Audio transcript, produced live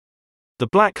The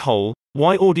black hole,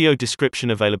 why audio description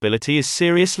availability is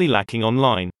seriously lacking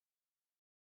online.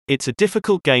 It's a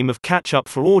difficult game of catch-up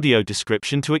for audio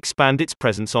description to expand its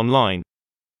presence online.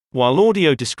 While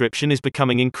audio description is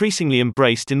becoming increasingly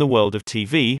embraced in the world of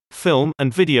TV, film,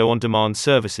 and video-on-demand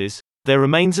services, there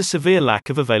remains a severe lack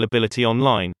of availability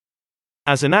online.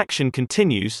 As an action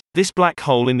continues, this black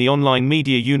hole in the online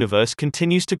media universe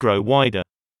continues to grow wider.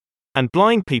 And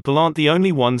blind people aren't the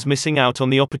only ones missing out on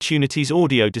the opportunities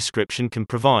audio description can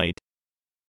provide.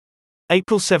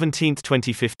 April 17,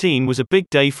 2015 was a big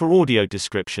day for audio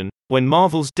description, when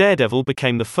Marvel's Daredevil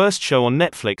became the first show on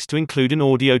Netflix to include an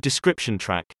audio description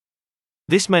track.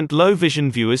 This meant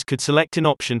low-vision viewers could select an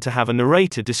option to have a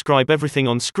narrator describe everything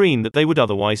on screen that they would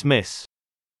otherwise miss.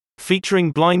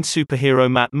 Featuring blind superhero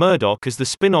Matt Murdock as the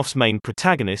spin-off's main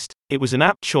protagonist, it was an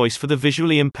apt choice for the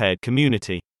visually impaired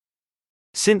community.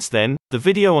 Since then, the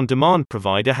video-on-demand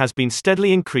provider has been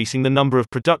steadily increasing the number of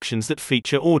productions that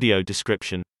feature audio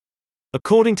description.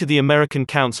 According to the American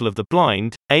Council of the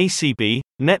Blind, ACB,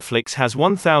 Netflix has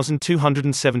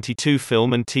 1,272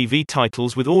 film and TV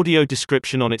titles with audio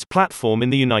description on its platform in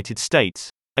the United States,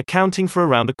 accounting for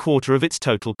around a quarter of its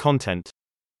total content.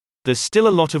 There's still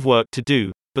a lot of work to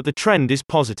do, but the trend is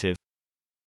positive.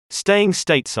 Staying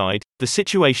stateside, the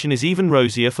situation is even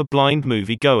rosier for blind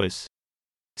movie-goers.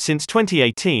 Since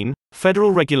 2018,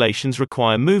 federal regulations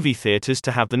require movie theaters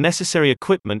to have the necessary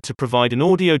equipment to provide an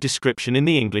audio description in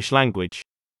the English language.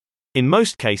 In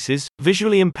most cases,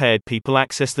 visually impaired people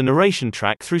access the narration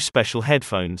track through special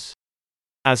headphones.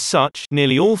 As such,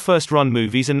 nearly all first-run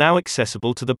movies are now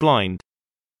accessible to the blind.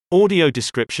 Audio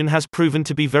description has proven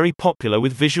to be very popular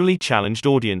with visually challenged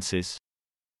audiences.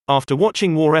 After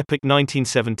watching War Epic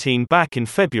 1917 back in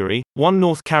February, one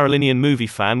North Carolinian movie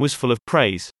fan was full of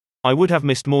praise. I would have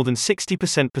missed more than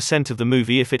 60% of the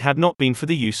movie if it had not been for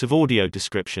the use of audio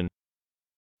description.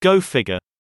 Go figure.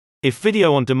 If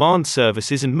video-on-demand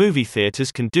services and movie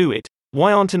theaters can do it,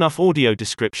 why aren't enough audio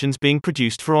descriptions being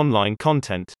produced for online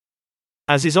content?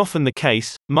 As is often the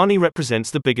case, money represents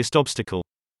the biggest obstacle.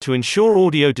 To ensure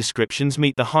audio descriptions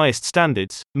meet the highest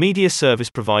standards, media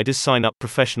service providers sign up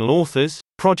professional authors,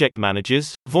 project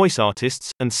managers, voice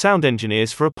artists, and sound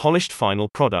engineers for a polished final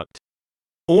product.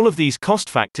 All of these cost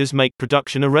factors make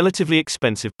production a relatively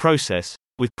expensive process,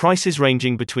 with prices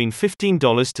ranging between $15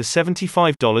 to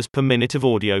 $75 per minute of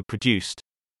audio produced.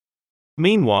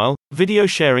 Meanwhile, video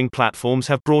sharing platforms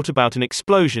have brought about an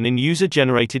explosion in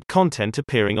user-generated content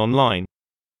appearing online.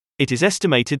 It is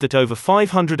estimated that over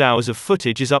 500 hours of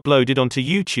footage is uploaded onto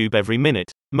YouTube every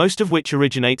minute, most of which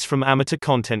originates from amateur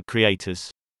content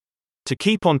creators. To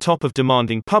keep on top of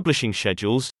demanding publishing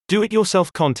schedules,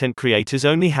 do-it-yourself content creators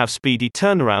only have speedy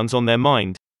turnarounds on their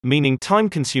mind, meaning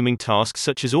time-consuming tasks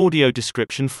such as audio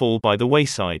description fall by the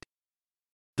wayside.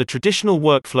 The traditional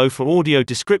workflow for audio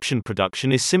description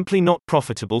production is simply not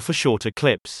profitable for shorter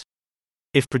clips.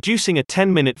 If producing a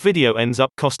 10-minute video ends up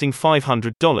costing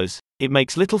 $500, it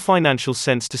makes little financial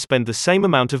sense to spend the same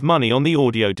amount of money on the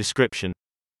audio description.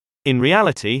 In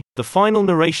reality, the final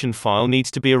narration file needs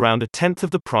to be around a tenth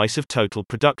of the price of total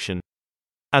production.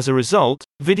 As a result,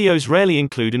 videos rarely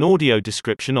include an audio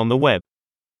description on the web.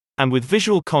 And with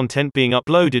visual content being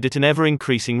uploaded at an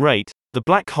ever-increasing rate, the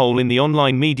black hole in the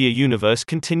online media universe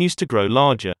continues to grow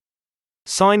larger.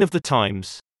 Sign of the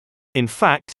times. In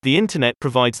fact, the internet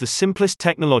provides the simplest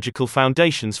technological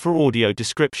foundations for audio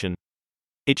description.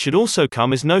 It should also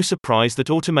come as no surprise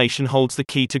that automation holds the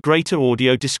key to greater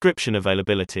audio description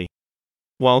availability.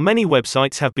 While many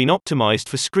websites have been optimized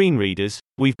for screen readers,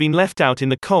 we've been left out in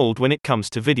the cold when it comes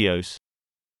to videos.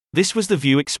 This was the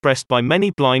view expressed by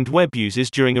many blind web users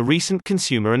during a recent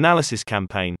consumer analysis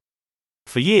campaign.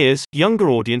 For years, younger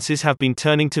audiences have been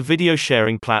turning to video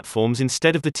sharing platforms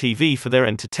instead of the TV for their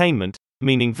entertainment,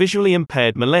 meaning visually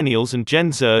impaired millennials and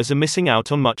Gen Zers are missing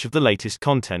out on much of the latest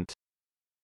content.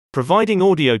 Providing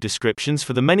audio descriptions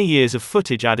for the many years of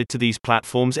footage added to these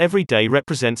platforms every day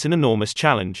represents an enormous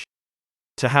challenge.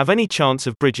 To have any chance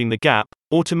of bridging the gap,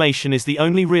 automation is the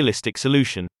only realistic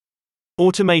solution.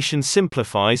 Automation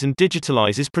simplifies and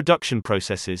digitalizes production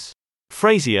processes.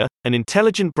 Frasier, an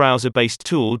intelligent browser-based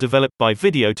tool developed by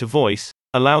Video to Voice,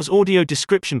 allows audio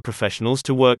description professionals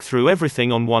to work through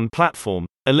everything on one platform,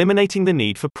 eliminating the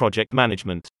need for project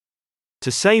management. To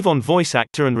save on voice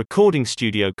actor and recording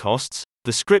studio costs,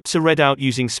 the scripts are read out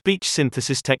using speech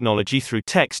synthesis technology through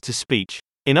text-to-speech.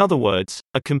 In other words,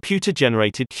 a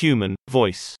computer-generated human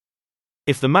voice.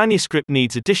 If the manuscript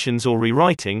needs additions or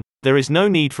rewriting, there is no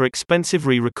need for expensive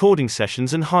re-recording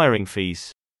sessions and hiring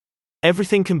fees.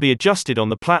 Everything can be adjusted on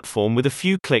the platform with a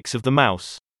few clicks of the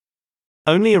mouse.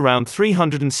 Only around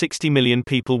 360 million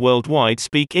people worldwide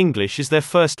speak English as their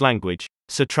first language,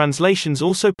 so translations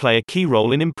also play a key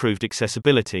role in improved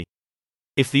accessibility.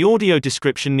 If the audio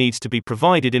description needs to be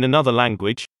provided in another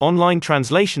language, online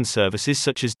translation services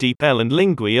such as DeepL and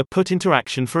Lingui are put into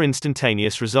action for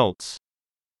instantaneous results.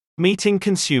 Meeting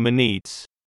consumer needs.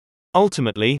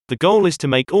 Ultimately, the goal is to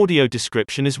make audio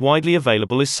description as widely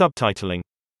available as subtitling.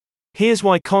 Here's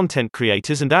why content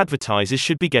creators and advertisers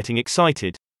should be getting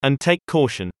excited, and take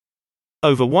caution.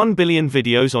 Over 1 billion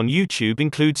videos on YouTube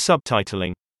include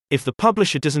subtitling. If the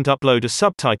publisher doesn't upload a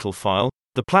subtitle file,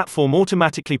 the platform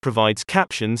automatically provides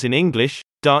captions in English,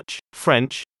 Dutch,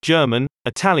 French, German,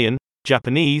 Italian,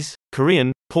 Japanese,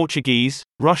 Korean, Portuguese,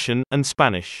 Russian, and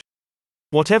Spanish.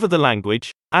 Whatever the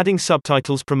language, adding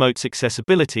subtitles promotes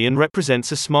accessibility and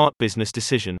represents a smart business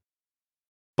decision.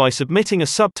 By submitting a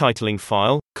subtitling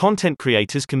file, content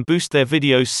creators can boost their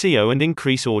video's SEO and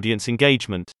increase audience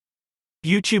engagement.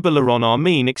 YouTuber Laron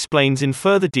Armin explains in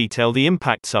further detail the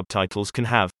impact subtitles can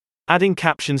have. Adding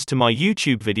captions to my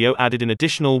YouTube video added an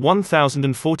additional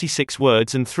 1,046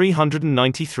 words and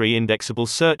 393 indexable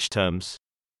search terms.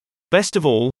 Best of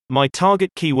all, my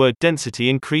target keyword density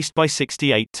increased by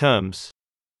 68 terms.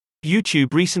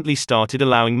 YouTube recently started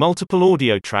allowing multiple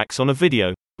audio tracks on a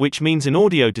video, which means an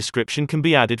audio description can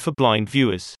be added for blind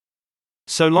viewers.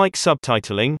 So like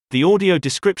subtitling, the audio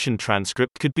description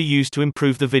transcript could be used to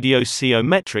improve the video's SEO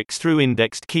metrics through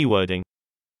indexed keywording.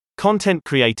 Content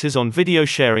creators on video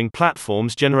sharing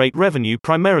platforms generate revenue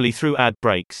primarily through ad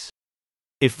breaks.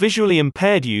 If visually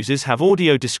impaired users have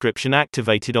audio description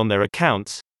activated on their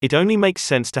accounts, it only makes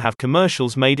sense to have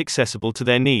commercials made accessible to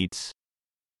their needs.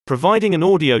 Providing an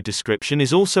audio description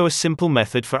is also a simple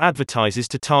method for advertisers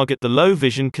to target the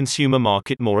low-vision consumer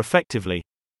market more effectively.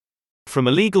 From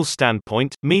a legal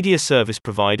standpoint, media service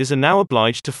providers are now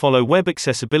obliged to follow Web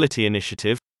Accessibility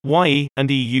Initiative, WAI, and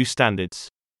EU standards.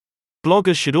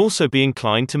 Bloggers should also be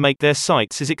inclined to make their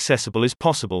sites as accessible as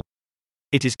possible.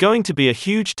 It is going to be a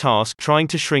huge task trying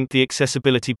to shrink the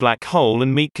accessibility black hole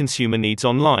and meet consumer needs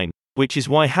online, which is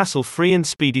why hassle-free and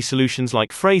speedy solutions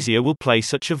like Frasier will play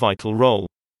such a vital role.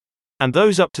 And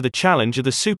those up to the challenge are the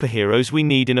superheroes we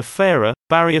need in a fairer,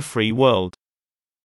 barrier-free world.